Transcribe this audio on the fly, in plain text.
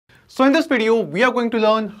So in this video, we are going to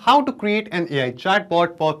learn how to create an AI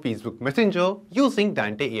chatbot for Facebook Messenger using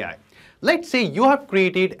Dante AI. Let's say you have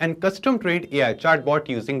created a custom-trained AI chatbot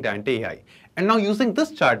using Dante AI. And now using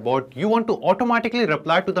this chatbot, you want to automatically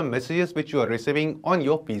reply to the messages which you are receiving on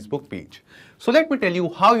your Facebook page. So let me tell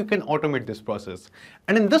you how you can automate this process.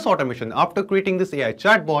 And in this automation, after creating this AI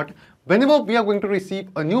chatbot, whenever we are going to receive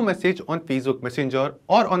a new message on Facebook Messenger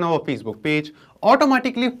or on our Facebook page,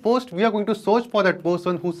 automatically first we are going to search for that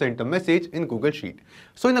person who sent the message in Google Sheet.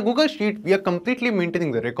 So in the Google Sheet, we are completely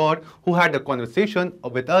maintaining the record who had a conversation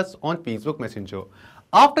with us on Facebook Messenger.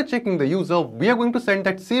 After checking the user, we are going to send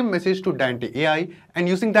that same message to Dante AI, and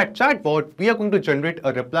using that chatbot, we are going to generate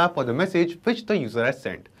a reply for the message which the user has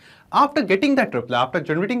sent. After getting that reply, after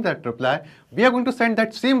generating that reply, we are going to send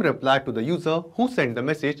that same reply to the user who sent the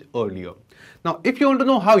message earlier. Now, if you want to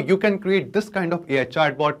know how you can create this kind of AI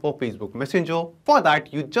chatbot for Facebook Messenger, for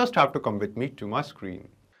that you just have to come with me to my screen.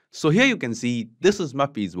 So here you can see this is my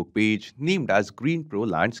Facebook page named as Green Pro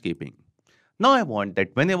Landscaping. Now I want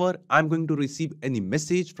that whenever I'm going to receive any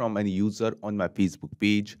message from any user on my Facebook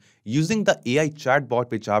page using the AI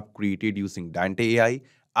chatbot which I've created using Dante AI,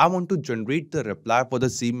 I want to generate the reply for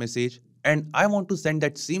the same message and I want to send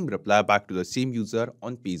that same reply back to the same user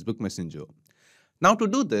on Facebook Messenger. Now to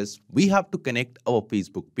do this, we have to connect our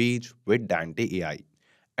Facebook page with Dante AI.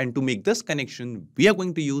 And to make this connection, we are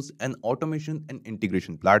going to use an automation and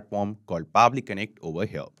integration platform called Pabbly Connect over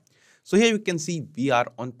here. So here you can see we are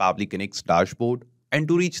on Pabbly Connect's dashboard, and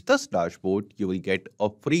to reach this dashboard, you will get a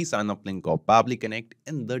free sign-up link of Pabbly Connect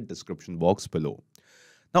in the description box below.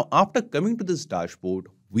 Now after coming to this dashboard,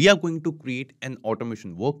 we are going to create an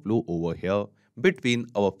automation workflow over here between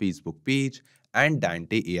our Facebook page and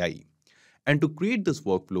Dante AI. And to create this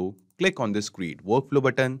workflow, click on this Create Workflow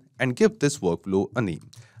button and give this workflow a name.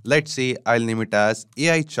 Let's say I'll name it as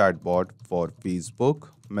AI Chatbot for Facebook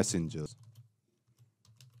Messenger.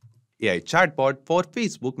 AI Chatbot for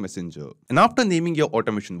Facebook Messenger. And after naming your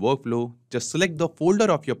automation workflow, just select the folder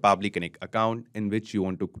of your Pabbly Connect account in which you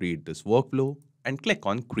want to create this workflow and click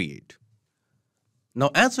on Create. Now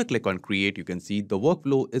as we click on Create, you can see the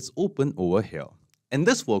workflow is open over here. In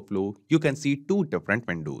this workflow, you can see two different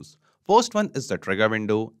windows. First one is the trigger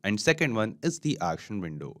window and second one is the action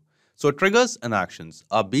window. So triggers and actions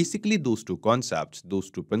are basically those two concepts, those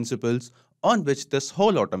two principles on which this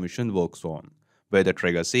whole automation works on, where the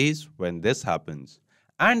trigger says when this happens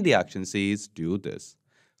and the action says do this.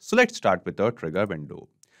 So let's start with our trigger window.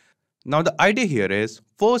 Now the idea here is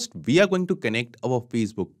first we are going to connect our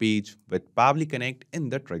Facebook page with Pabbly Connect in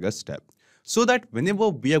the trigger step, so that whenever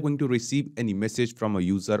we are going to receive any message from a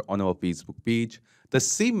user on our Facebook page, the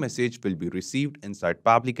same message will be received inside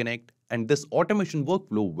Pabbly Connect and this automation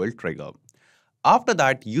workflow will trigger. After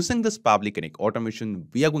that, using this Pabbly Connect automation,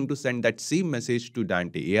 we are going to send that same message to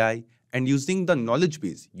Dante AI, and using the knowledge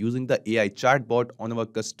base, using the AI chatbot on our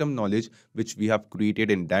custom knowledge which we have created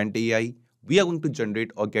in Dante AI, we are going to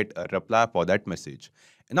generate or get a reply for that message.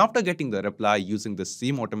 And after getting the reply using the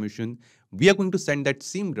same automation, we are going to send that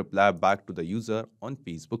same reply back to the user on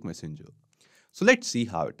Facebook Messenger. So let's see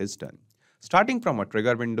how it is done. Starting from a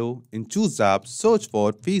trigger window, in Choose App, search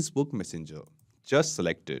for Facebook Messenger. Just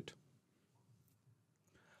select it.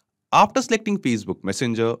 After selecting Facebook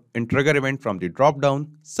Messenger, in Trigger Event from the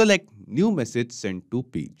drop-down, select New Message Sent to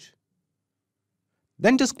Page.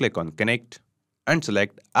 Then just click on Connect and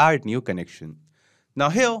select Add New Connection. Now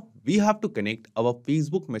here, we have to connect our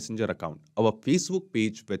Facebook Messenger account, our Facebook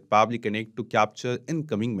page with Pabbly Connect to capture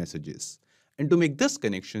incoming messages. And to make this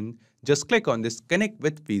connection, just click on this Connect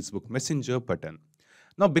with Facebook Messenger button.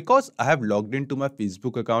 Now because I have logged into my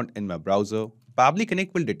Facebook account in my browser, Pabbly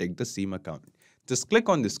Connect will detect the same account. Just click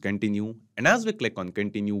on this Continue, and as we click on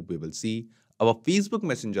Continue, we will see our Facebook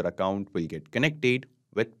Messenger account will get connected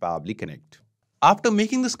with Pabbly Connect. After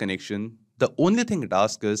making this connection, the only thing it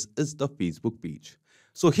asks us is the Facebook page.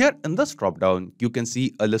 So here in this drop-down, you can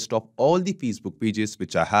see a list of all the Facebook pages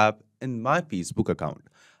which I have in my Facebook account.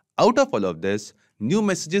 Out of all of this, new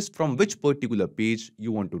messages from which particular page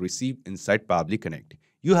you want to receive inside Pabbly Connect.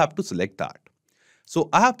 You have to select that. So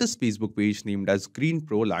I have this Facebook page named as Green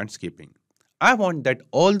Pro Landscaping. I want that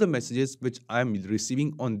all the messages which I am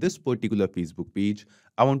receiving on this particular Facebook page,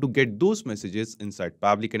 I want to get those messages inside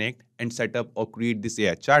Pabbly Connect and set up or create this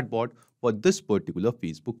AI chatbot for this particular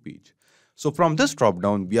Facebook page. So from this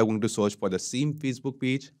drop-down, we are going to search for the same Facebook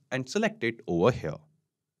page and select it over here.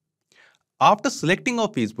 After selecting our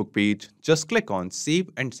Facebook page, just click on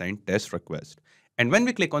Save and Send Test Request. And when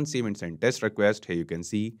we click on Save and Send Test Request, here you can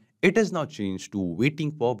see it is now changed to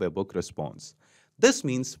Waiting for Webhook Response. This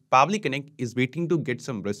means Pabbly Connect is waiting to get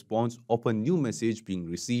some response of a new message being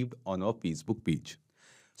received on our Facebook page.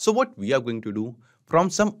 So what we are going to do, from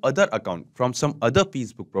some other account, from some other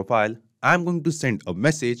Facebook profile, I'm going to send a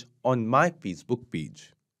message on my Facebook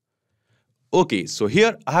page. Okay, so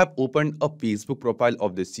here I have opened a Facebook profile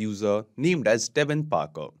of this user named as Devin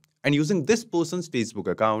Parker. And using this person's Facebook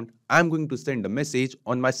account, I'm going to send a message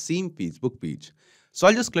on my same Facebook page. So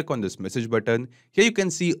I'll just click on this message button. Here you can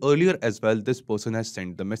see earlier as well, this person has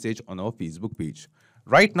sent the message on our Facebook page.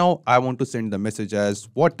 Right now, I want to send the message as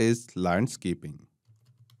what is landscaping.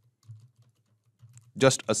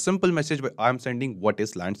 Just a simple message where I'm sending what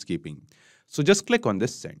is landscaping. So just click on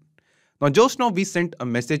this send. Now just now we sent a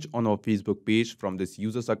message on our Facebook page from this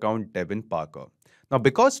user's account Devin Parker. Now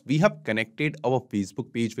because we have connected our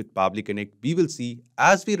Facebook page with Pabbly Connect, we will see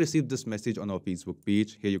as we receive this message on our Facebook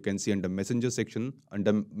page, here you can see under Messenger section,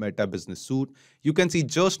 under Meta Business Suite, you can see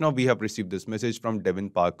just now we have received this message from Devin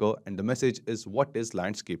Parker and the message is what is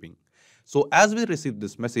landscaping. So as we receive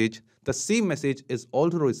this message, the same message is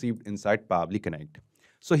also received inside Pabbly Connect.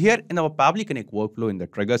 So here in our Pabbly Connect workflow in the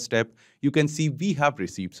trigger step, you can see we have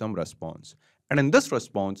received some response. And in this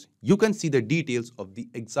response, you can see the details of the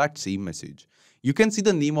exact same message. You can see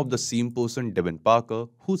the name of the same person, Devin Parker,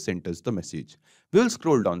 who sent us the message. We will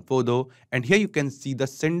scroll down further and here you can see the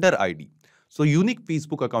sender ID. So unique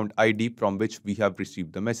Facebook account ID from which we have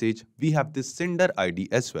received the message, we have this sender ID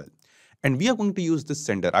as well. And we are going to use this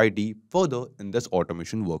sender ID further in this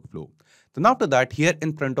automation workflow. Then after that, here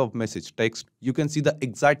in front of message text, you can see the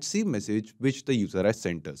exact same message which the user has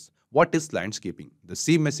sent us. What is landscaping? The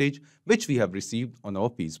same message which we have received on our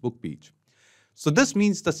Facebook page. So this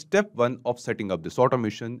means the step 1 of setting up this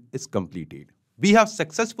automation is completed. We have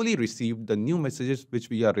successfully received the new messages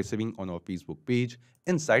which we are receiving on our Facebook page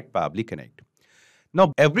inside Pabbly Connect.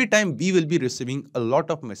 Now, every time we will be receiving a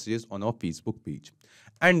lot of messages on our Facebook page.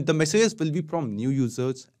 And the messages will be from new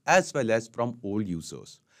users as well as from old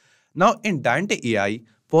users. Now, in Dante AI,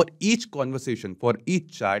 for each conversation, for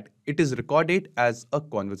each chat, it is recorded as a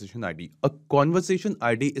conversation ID. A conversation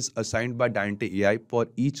ID is assigned by Dante AI for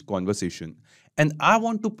each conversation. And I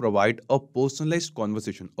want to provide a personalized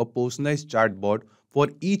conversation, a personalized chatbot for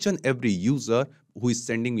each and every user who is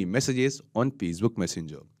sending me messages on Facebook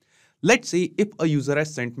Messenger. Let's say if a user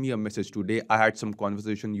has sent me a message today, I had some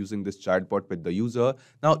conversation using this chatbot with the user.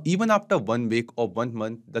 Now, even after 1 week or 1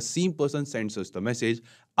 month, the same person sends us the message.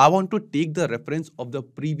 I want to take the reference of the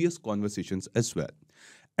previous conversations as well.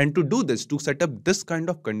 And to do this, to set up this kind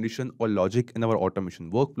of condition or logic in our automation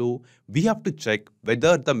workflow, we have to check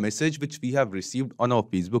whether the message which we have received on our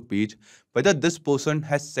Facebook page, whether this person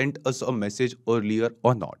has sent us a message earlier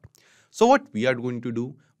or not. So what we are going to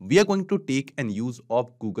do, we are going to take and use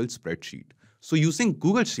of Google Spreadsheet. So using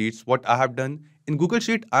Google Sheets, what I have done, in Google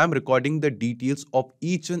Sheet, I am recording the details of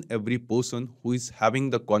each and every person who is having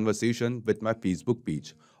the conversation with my Facebook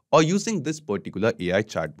page or using this particular AI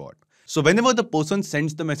chatbot. So whenever the person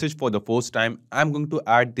sends the message for the first time, I'm going to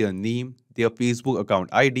add their name, their Facebook account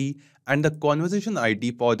ID, and the conversation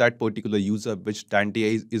ID for that particular user which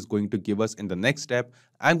Dante is going to give us in the next step.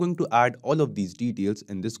 I'm going to add all of these details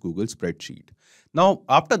in this Google spreadsheet. Now,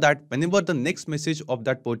 after that, whenever the next message of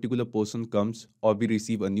that particular person comes or we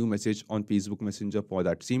receive a new message on Facebook Messenger for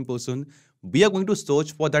that same person, we are going to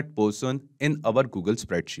search for that person in our Google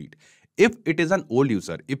spreadsheet. If it is an old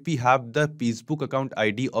user, if we have the Facebook account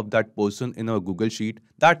ID of that person in our Google Sheet,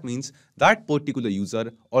 that means that particular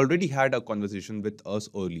user already had a conversation with us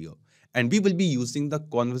earlier. And we will be using the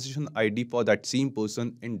conversation ID for that same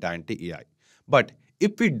person in Dante AI. But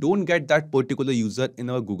if we don't get that particular user in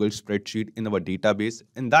our Google spreadsheet in our database,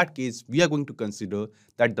 in that case, we are going to consider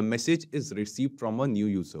that the message is received from a new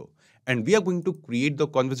user. And we are going to create the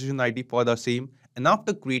conversation ID for the same. And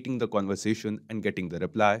after creating the conversation and getting the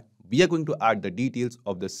reply, we are going to add the details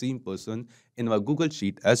of the same person in our Google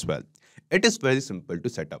Sheet as well. It is very simple to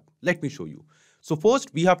set up. Let me show you. So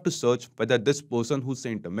first, we have to search whether this person who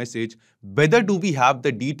sent a message, whether do we have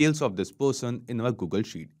the details of this person in our Google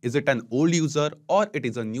Sheet. Is it an old user or it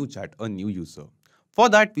is a new chat, a new user? For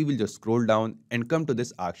that, we will just scroll down and come to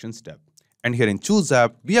this action step. And here in Choose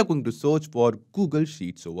App, we are going to search for Google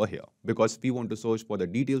Sheets over here because we want to search for the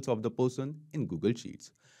details of the person in Google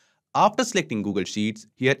Sheets. After selecting Google Sheets,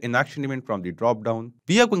 here in Action Event from the drop-down,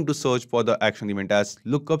 we are going to search for the action event as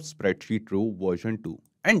Lookup Spreadsheet Row version 2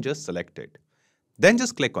 and just select it. Then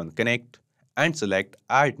just click on Connect and select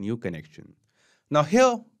Add New Connection. Now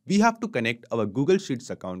here, we have to connect our Google Sheets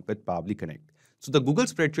account with Pabbly Connect. So the Google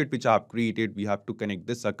spreadsheet which I have created, we have to connect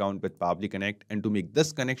this account with Pabbly Connect, and to make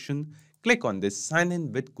this connection, click on this Sign In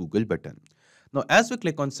with Google button. Now, as we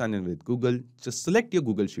click on Sign In with Google, just select your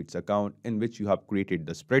Google Sheets account in which you have created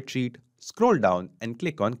the spreadsheet, scroll down and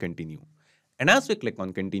click on Continue. And as we click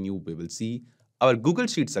on Continue, we will see our Google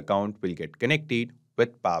Sheets account will get connected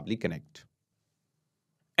with Pabbly Connect.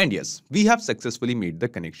 And yes, we have successfully made the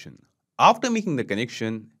connection. After making the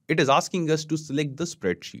connection, it is asking us to select the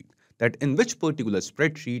spreadsheet, that in which particular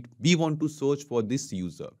spreadsheet we want to search for this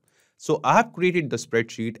user. So I have created the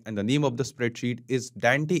spreadsheet and the name of the spreadsheet is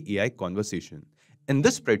Dante AI Conversation. In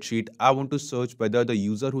this spreadsheet, I want to search whether the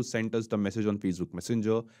user who sent us the message on Facebook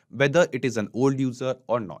Messenger, whether it is an old user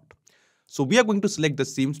or not. So we are going to select the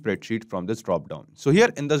same spreadsheet from this dropdown. So here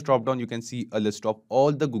in this dropdown, you can see a list of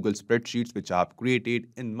all the Google spreadsheets which I have created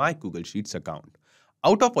in my Google Sheets account.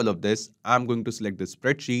 Out of all of this, I'm going to select the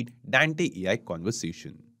spreadsheet Dante AI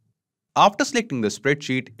Conversation. After selecting the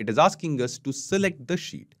spreadsheet, it is asking us to select the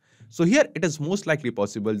sheet. So here it is most likely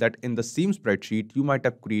possible that in the same spreadsheet, you might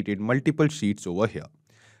have created multiple sheets over here.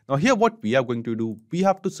 Now here what we are going to do, we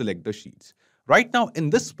have to select the sheets. Right now in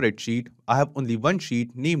this spreadsheet, I have only one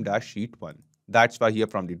sheet named as sheet 1. That's why here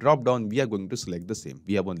from the drop down, we are going to select the same.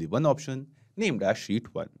 We have only one option named as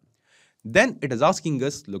sheet 1. Then it is asking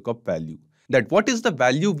us lookup value, that what is the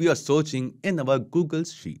value we are searching in our Google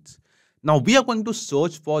Sheets. Now we are going to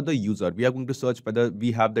search for the user. We are going to search whether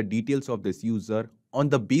we have the details of this user on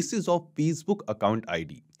the basis of Facebook account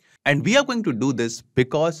ID. And we are going to do this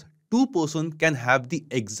because two persons can have the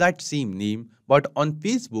exact same name, but on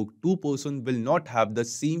Facebook, two persons will not have the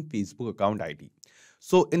same Facebook account ID.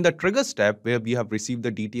 So in the trigger step where we have received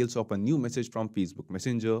the details of a new message from Facebook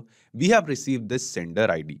Messenger, we have received this sender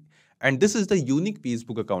ID. And this is the unique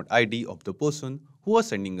Facebook account ID of the person who are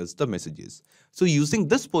sending us the messages. So using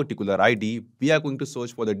this particular ID, we are going to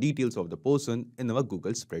search for the details of the person in our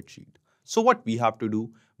Google spreadsheet. So what we have to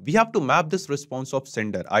do, we have to map this response of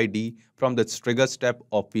sender ID from the trigger step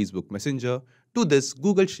of Facebook Messenger to this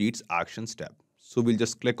Google Sheets action step. So we'll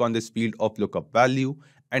just click on this field of lookup value,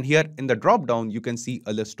 and here in the drop down, you can see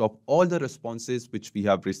a list of all the responses which we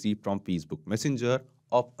have received from Facebook Messenger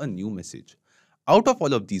of a new message. Out of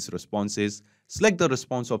all of these responses, select the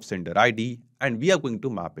response of sender ID and we are going to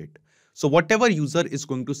map it. So whatever user is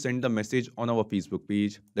going to send the message on our Facebook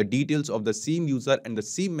page, the details of the same user and the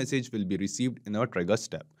same message will be received in our trigger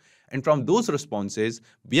step. And from those responses,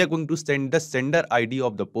 we are going to send the sender ID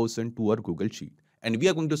of the person to our Google Sheet. And we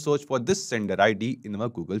are going to search for this sender ID in our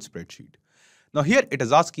Google spreadsheet. Now here it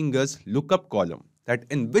is asking us lookup column, that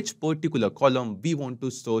in which particular column we want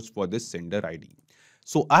to search for this sender ID.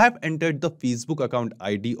 So I have entered the Facebook account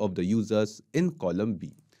ID of the users in column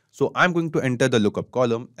B. So I'm going to enter the lookup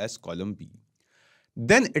column as column B.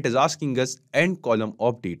 Then it is asking us end column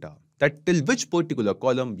of data, that till which particular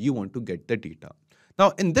column you want to get the data. Now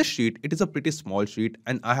in this sheet, it is a pretty small sheet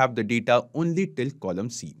and I have the data only till column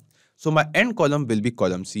C. So my end column will be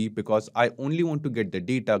column C because I only want to get the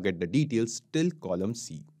data, get the details till column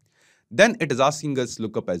C. Then it is asking us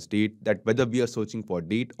lookup as date, that whether we are searching for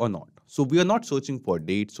date or not. So we are not searching for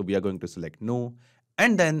date, so we are going to select no.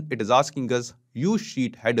 And then it is asking us use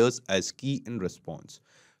sheet headers as key in response.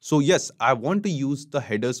 So yes, I want to use the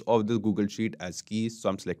headers of the Google Sheet as keys, so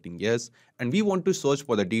I'm selecting yes. And we want to search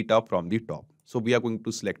for the data from the top. So we are going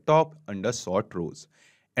to select top under sort rows.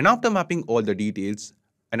 And after mapping all the details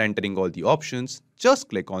and entering all the options, just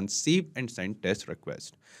click on save and send test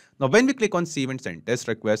request. Now when we click on save and send test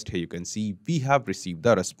request, here you can see we have received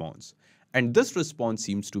the response. And this response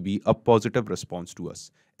seems to be a positive response to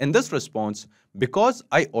us. In this response, because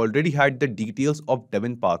I already had the details of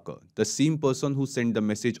Devin Parker, the same person who sent the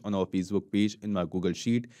message on our Facebook page in my Google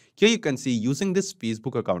Sheet, here you can see using this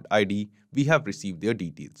Facebook account ID, we have received their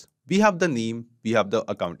details. We have the name, we have the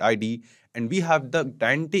account ID, and we have the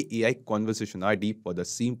Dante AI conversation ID for the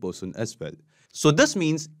same person as well. So this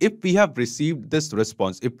means if we have received this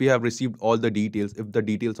response, if we have received all the details, if the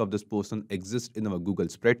details of this person exist in our Google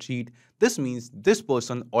spreadsheet, this means this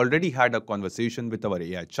person already had a conversation with our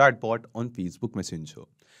AI chatbot on Facebook Messenger.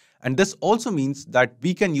 And this also means that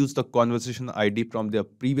we can use the conversation ID from their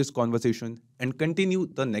previous conversation and continue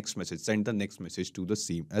the next message, send the next message to the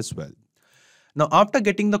same as well. Now, after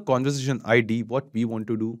getting the conversation ID, what we want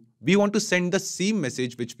to do, we want to send the same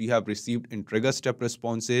message which we have received in trigger step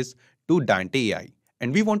responses to Dante AI.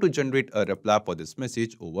 And we want to generate a reply for this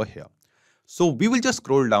message over here. So we will just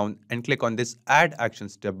scroll down and click on this add action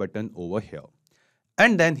step button over here.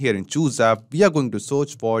 And then here in choose app, we are going to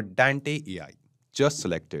search for Dante AI. Just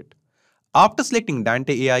select it. After selecting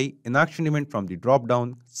Dante AI, in action event from the drop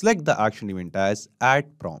down, select the action event as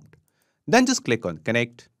add prompt. Then just click on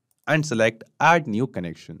connect and select add new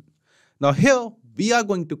connection. Now here we are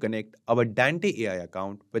going to connect our Dante AI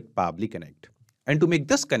account with Pabbly Connect. And to make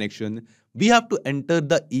this connection, we have to enter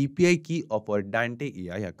the API key of our Dante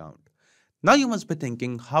AI account. Now you must be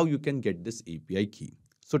thinking how you can get this API key.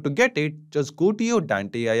 So to get it, just go to your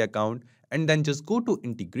Dante AI account and then just go to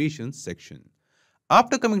integrations section.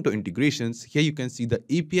 After coming to integrations, here you can see the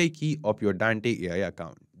API key of your Dante AI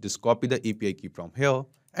account. Just copy the API key from here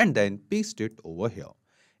and then paste it over here.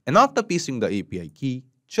 And after pasting the API key,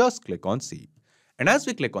 just click on save. And as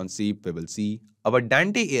we click on save, we will see our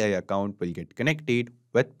Dante AI account will get connected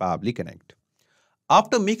with Pabbly Connect.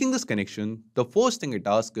 After making this connection, the first thing it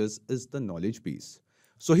asks us is the knowledge base.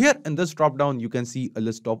 So here in this drop-down, you can see a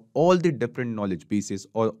list of all the different knowledge bases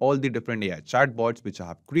or all the different AI chatbots which I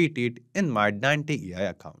have created in my Dante AI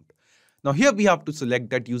account. Now here we have to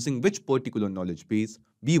select that using which particular knowledge base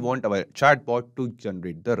we want our chatbot to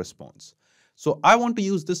generate the response. So I want to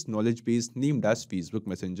use this knowledge base named as Facebook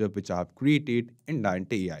Messenger, which I have created in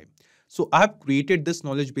Dante AI. So I have created this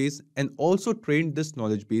knowledge base and also trained this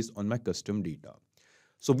knowledge base on my custom data.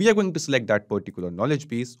 So we are going to select that particular knowledge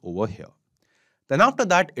base over here. Then after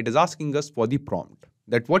that, it is asking us for the prompt.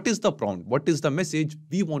 That what is the prompt? What is the message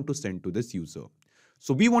we want to send to this user?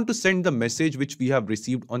 So we want to send the message which we have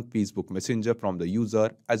received on Facebook Messenger from the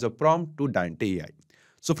user as a prompt to Dante AI.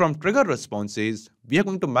 So from trigger responses, we are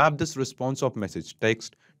going to map this response of message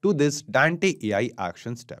text to this Dante AI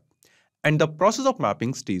action step. And the process of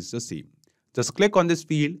mapping stays the same. Just click on this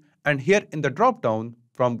field and here in the drop down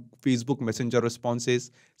from Facebook Messenger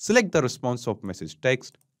responses, select the response of message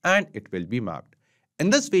text and it will be mapped. In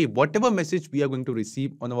this way, whatever message we are going to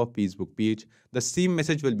receive on our Facebook page, the same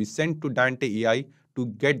message will be sent to Dante AI to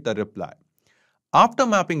get the reply. After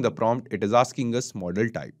mapping the prompt, it is asking us model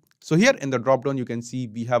type. So here in the dropdown, you can see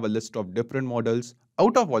we have a list of different models.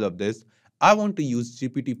 Out of all of this, I want to use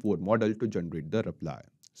GPT-4 model to generate the reply.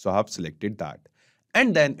 So I have selected that.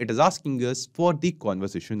 And then it is asking us for the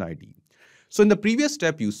conversation ID. So in the previous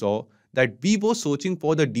step, you saw that we were searching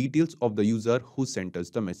for the details of the user who sent us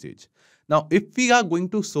the message. Now, if we are going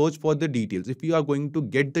to search for the details, if we are going to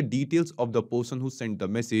get the details of the person who sent the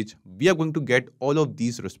message, we are going to get all of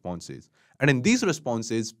these responses. And in these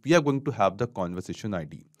responses, we are going to have the conversation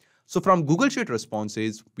ID. So from Google Sheet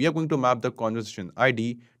responses, we are going to map the conversation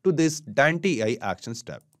ID to this Dante AI action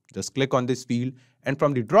step. Just click on this field and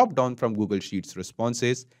from the drop down from Google Sheets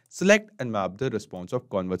responses, select and map the response of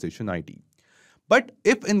conversation ID. But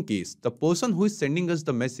if in case the person who is sending us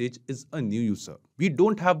the message is a new user, we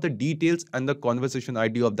don't have the details and the conversation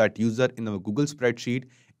ID of that user in our Google spreadsheet,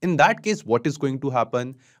 in that case, what is going to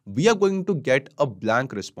happen? We are going to get a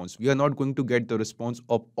blank response. We are not going to get the response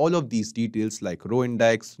of all of these details like row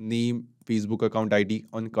index, name, Facebook account ID,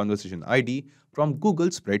 and conversation ID from Google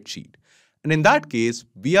spreadsheet. And in that case,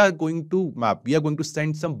 we are going to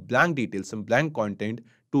send some blank details, some blank content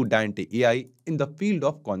to Dante AI in the field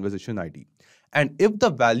of conversation ID. And if the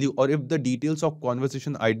value or if the details of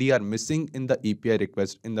conversation ID are missing in the API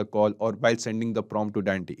request in the call or while sending the prompt to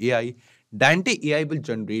Dante AI will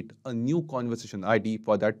generate a new conversation ID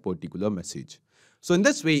for that particular message. So in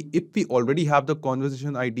this way, if we already have the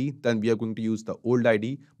conversation ID, then we are going to use the old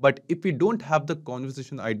ID. But if we don't have the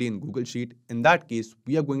conversation ID in Google Sheet, in that case,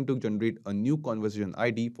 we are going to generate a new conversation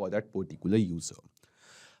ID for that particular user.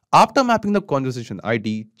 After mapping the conversation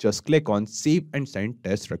ID, just click on Save and Send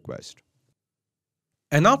Test Request.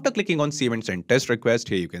 And after clicking on Save and Send Test Request,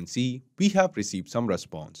 here you can see we have received some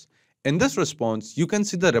response. In this response, you can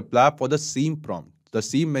see the reply for the same prompt, the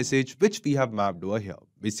same message which we have mapped over here.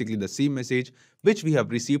 Basically the same message which we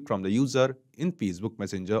have received from the user in Facebook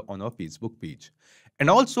Messenger on our Facebook page. And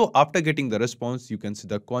also after getting the response, you can see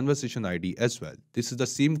the conversation ID as well. This is the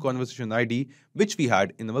same conversation ID which we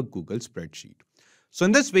had in our Google spreadsheet. So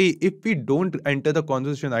in this way, if we don't enter the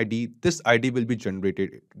conversation ID, this ID will be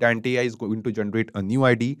generated. Dante AI is going to generate a new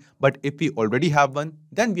ID, but if we already have one,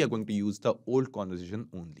 then we are going to use the old conversation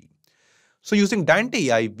only. So using Dante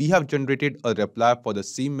AI, we have generated a reply for the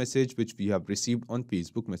same message which we have received on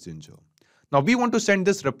Facebook Messenger. Now we want to send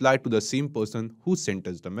this reply to the same person who sent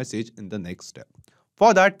us the message in the next step.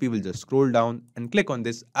 For that, we will just scroll down and click on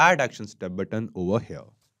this Add Action Step button over here.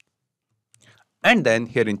 And then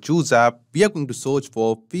here in Choose App, we are going to search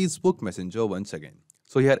for Facebook Messenger once again.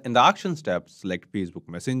 So here in the Action step, select Facebook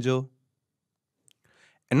Messenger.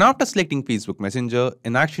 And after selecting Facebook Messenger,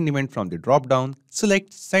 in Action Event from the drop-down,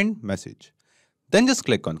 select Send Message. Then just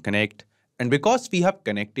click on Connect. And because we have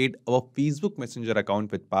connected our Facebook Messenger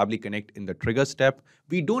account with Pabbly Connect in the Trigger step,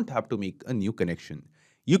 we don't have to make a new connection.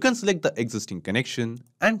 You can select the existing connection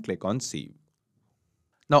and click on Save.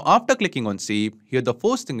 Now after clicking on Save, here the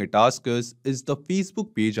first thing it asks us is the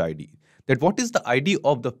Facebook page ID. That what is the ID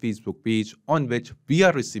of the Facebook page on which we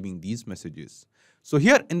are receiving these messages. So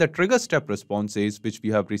here in the trigger step responses which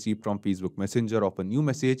we have received from Facebook Messenger of a new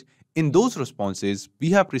message, in those responses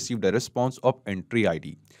we have received a response of entry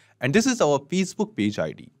ID. And this is our Facebook page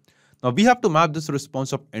ID. Now we have to map this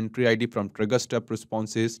response of entry ID from trigger step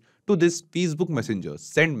responses to this Facebook Messenger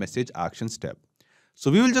send message action step. So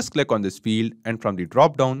we will just click on this field and from the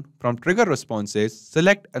drop down from trigger responses,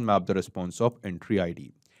 select and map the response of entry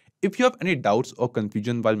ID. If you have any doubts or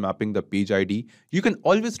confusion while mapping the page ID, you can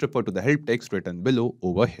always refer to the help text written below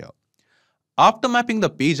over here. After mapping the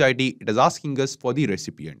page ID, it is asking us for the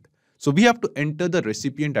recipient. So we have to enter the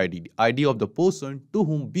recipient ID, the ID of the person to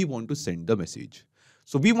whom we want to send the message.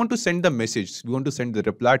 So we want to send the message, we want to send the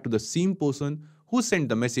reply to the same person who sent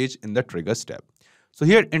the message in the trigger step. So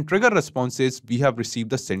here in trigger responses, we have received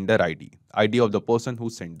the sender ID, ID of the person who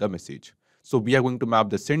sent the message. So we are going to map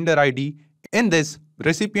the sender ID in this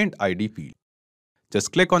recipient ID field.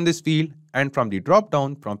 Just click on this field and from the drop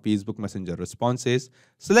down from Facebook Messenger responses,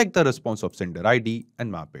 select the response of sender ID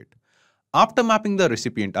and map it. After mapping the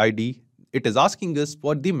recipient ID, it is asking us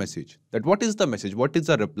for the message, that what is the message, what is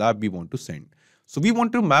the reply we want to send. So we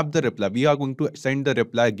want to map the reply, we are going to send the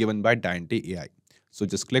reply given by Dante AI. So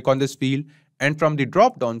just click on this field and from the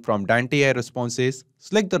drop down from Dante AI responses,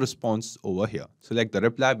 select the response over here. Select the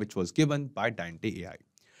reply which was given by Dante AI.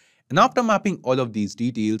 And after mapping all of these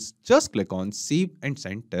details, just click on Save and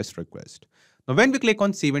Send Test Request. Now when we click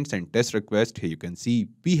on Save and Send Test Request, here you can see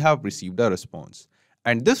we have received a response.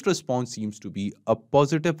 And this response seems to be a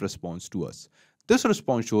positive response to us. This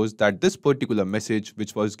response shows that this particular message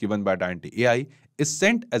which was given by Dante AI is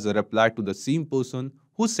sent as a reply to the same person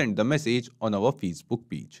who sent the message on our Facebook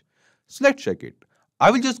page. So let's check it. I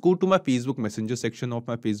will just go to my Facebook Messenger section of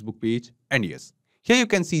my Facebook page and yes, here you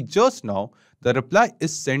can see just now the reply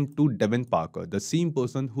is sent to Devin Parker, the same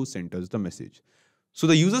person who sent us the message. So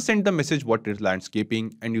the user sent the message what is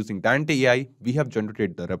landscaping and using Dante AI, we have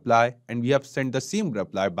generated the reply and we have sent the same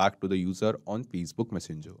reply back to the user on Facebook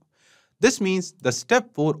Messenger. This means the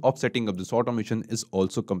step 4 of setting up this automation is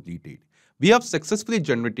also completed. We have successfully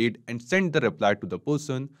generated and sent the reply to the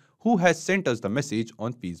person who has sent us the message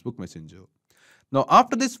on Facebook Messenger. Now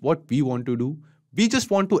after this, what we want to do, we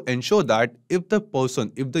just want to ensure that if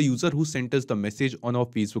the user who sent us the message on our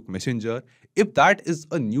Facebook Messenger, if that is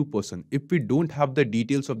a new person, if we don't have the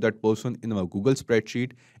details of that person in our Google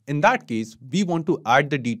spreadsheet, in that case, we want to add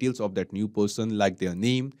the details of that new person like their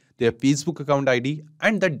name, their Facebook account ID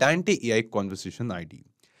and the Dante AI conversation ID.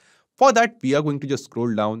 For that, we are going to just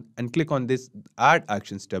scroll down and click on this Add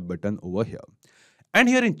Action Step button over here. And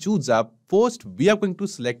here in Choose App, first we are going to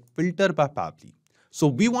select Filter by Pabbly. So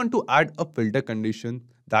we want to add a filter condition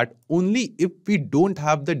that only if we don't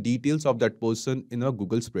have the details of that person in a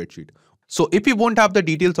Google spreadsheet. So if we won't have the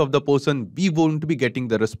details of the person, we won't be getting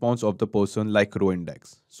the response of the person like row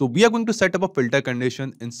index. So we are going to set up a filter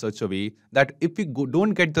condition in such a way that if we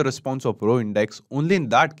don't get the response of row index, only in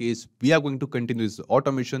that case, we are going to continue this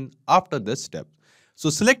automation after this step. So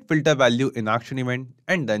select filter value in action event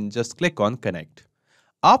and then just click on connect.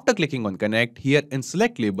 After clicking on connect, here in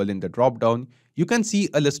select label in the drop down, you can see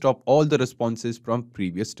a list of all the responses from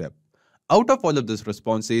previous step. Out of all of these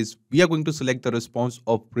responses, we are going to select the response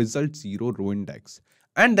of result 0 row index.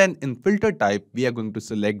 And then in filter type, we are going to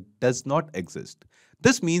select does not exist.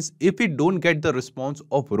 This means if we don't get the response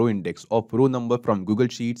of row index of row number from Google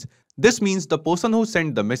Sheets, this means the person who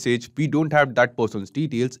sent the message, we don't have that person's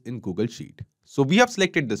details in Google Sheet. So we have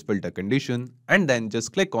selected this filter condition and then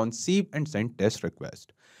just click on Save and Send Test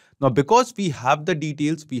Request. Now because we have the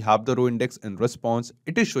details, we have the row index and response,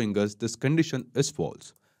 it is showing us this condition is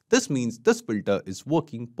false. This means this filter is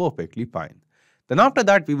working perfectly fine. Then after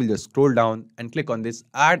that, we will just scroll down and click on this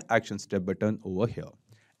Add Action Step button over here.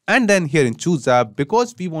 And then here in Choose App,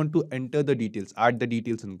 because we want to enter the details, add the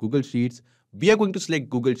details in Google Sheets, we are going to select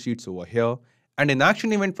Google Sheets over here. And in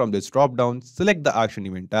Action Event from this drop down, select the action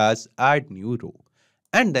event as Add New Row.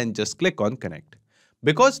 And then just click on Connect.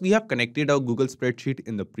 Because we have connected our Google spreadsheet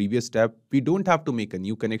in the previous step, we don't have to make a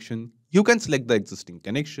new connection. You can select the existing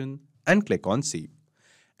connection and click on Save.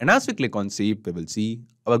 And as we click on Save, we will see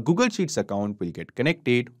our Google Sheets account will get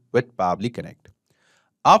connected with Pabbly Connect.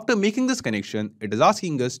 After making this connection, it is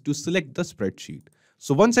asking us to select the spreadsheet.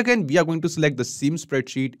 So once again, we are going to select the same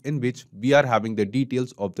spreadsheet in which we are having the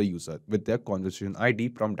details of the user with their conversation ID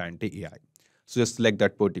from Dante AI. So just select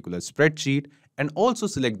that particular spreadsheet and also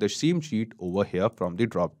select the same sheet over here from the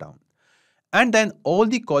drop down. And then all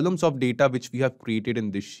the columns of data which we have created in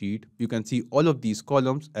this sheet, you can see all of these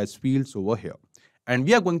columns as fields over here. And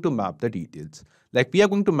we are going to map the details. Like we are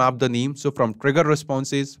going to map the name. So from trigger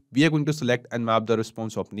responses, we are going to select and map the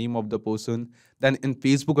response of name of the person. Then in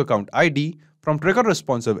Facebook account ID, from trigger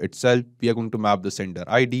responsive itself, we are going to map the sender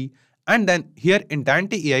ID. And then here in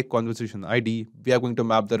Dante AI conversation ID, we are going to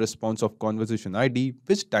map the response of conversation ID,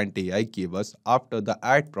 which Dante AI gave us after the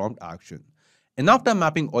add prompt action. And after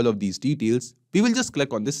mapping all of these details, we will just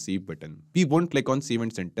click on this save button. We won't click on save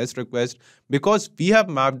and send test request because we have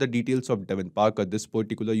mapped the details of Devin Parker, this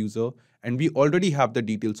particular user, and we already have the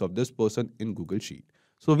details of this person in Google Sheet.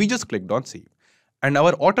 So we just clicked on save. And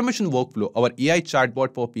our automation workflow, our AI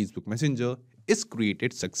chatbot for Facebook Messenger is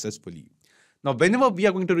created successfully. Now, whenever we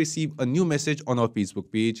are going to receive a new message on our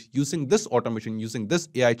Facebook page using this automation, using this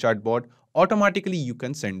AI chatbot, automatically you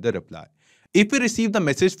can send the reply. If we receive the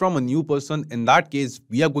message from a new person, in that case,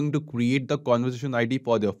 we are going to create the conversation ID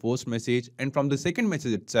for their first message, and from the second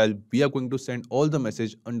message itself, we are going to send all the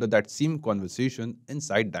message under that same conversation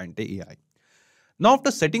inside Dante AI. Now,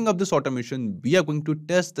 after setting up this automation, we are going to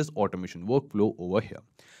test this automation workflow over here.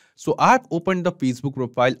 So I have opened the Facebook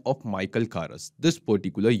profile of Michael Karas, this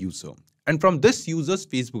particular user. And from this user's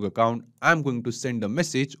Facebook account, I'm going to send a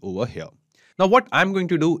message over here. Now what I'm going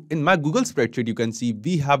to do, in my Google spreadsheet, you can see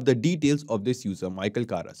we have the details of this user, Michael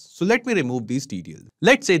Karas. So let me remove these details.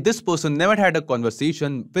 Let's say this person never had a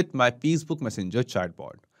conversation with my Facebook Messenger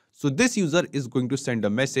chatbot. So this user is going to send a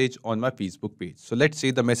message on my Facebook page. So let's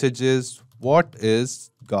say the message is, what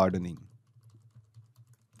is gardening?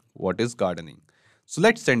 What is gardening? So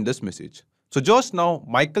let's send this message. So just now,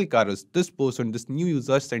 Michael Karas, this person, this new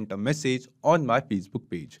user sent a message on my Facebook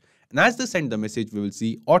page. And as they send the message, we will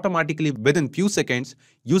see automatically within few seconds,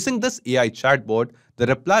 using this AI chatbot, the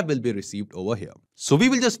reply will be received over here. So we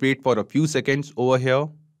will just wait for a few seconds over here.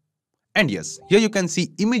 And yes, here you can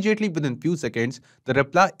see immediately within few seconds, the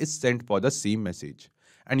reply is sent for the same message.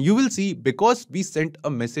 And you will see because we sent a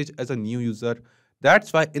message as a new user,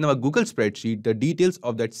 that's why in our Google spreadsheet, the details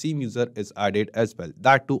of that same user is added as well,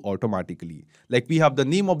 that too automatically. Like we have the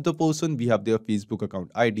name of the person, we have their Facebook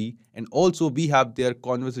account ID, and also we have their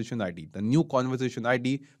conversation ID, the new conversation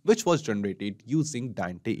ID, which was generated using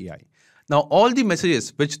Dante AI. Now, all the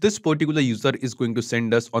messages which this particular user is going to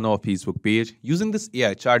send us on our Facebook page using this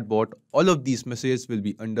AI chatbot, all of these messages will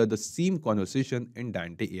be under the same conversation in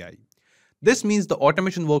Dante AI. This means the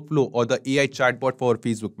automation workflow or the AI chatbot for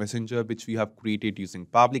Facebook Messenger, which we have created using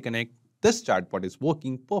Pabbly Connect, this chatbot is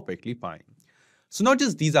working perfectly fine. So not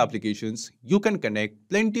just these applications, you can connect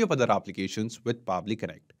plenty of other applications with Pabbly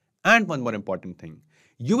Connect. And one more important thing,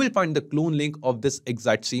 you will find the clone link of this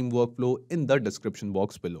exact same workflow in the description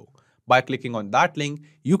box below. By clicking on that link,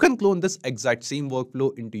 you can clone this exact same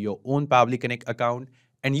workflow into your own Pabbly Connect account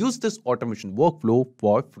and use this automation workflow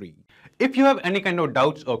for free. If you have any kind of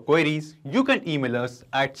doubts or queries, you can email us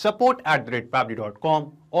at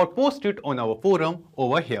support@pabbly.com or post it on our forum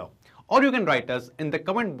over here. Or you can write us in the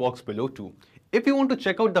comment box below too. If you want to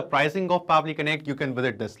check out the pricing of Pabbly Connect, you can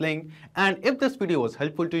visit this link. And if this video was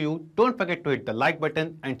helpful to you, don't forget to hit the like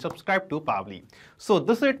button and subscribe to Pabbly. So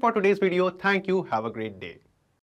this is it for today's video. Thank you. Have a great day.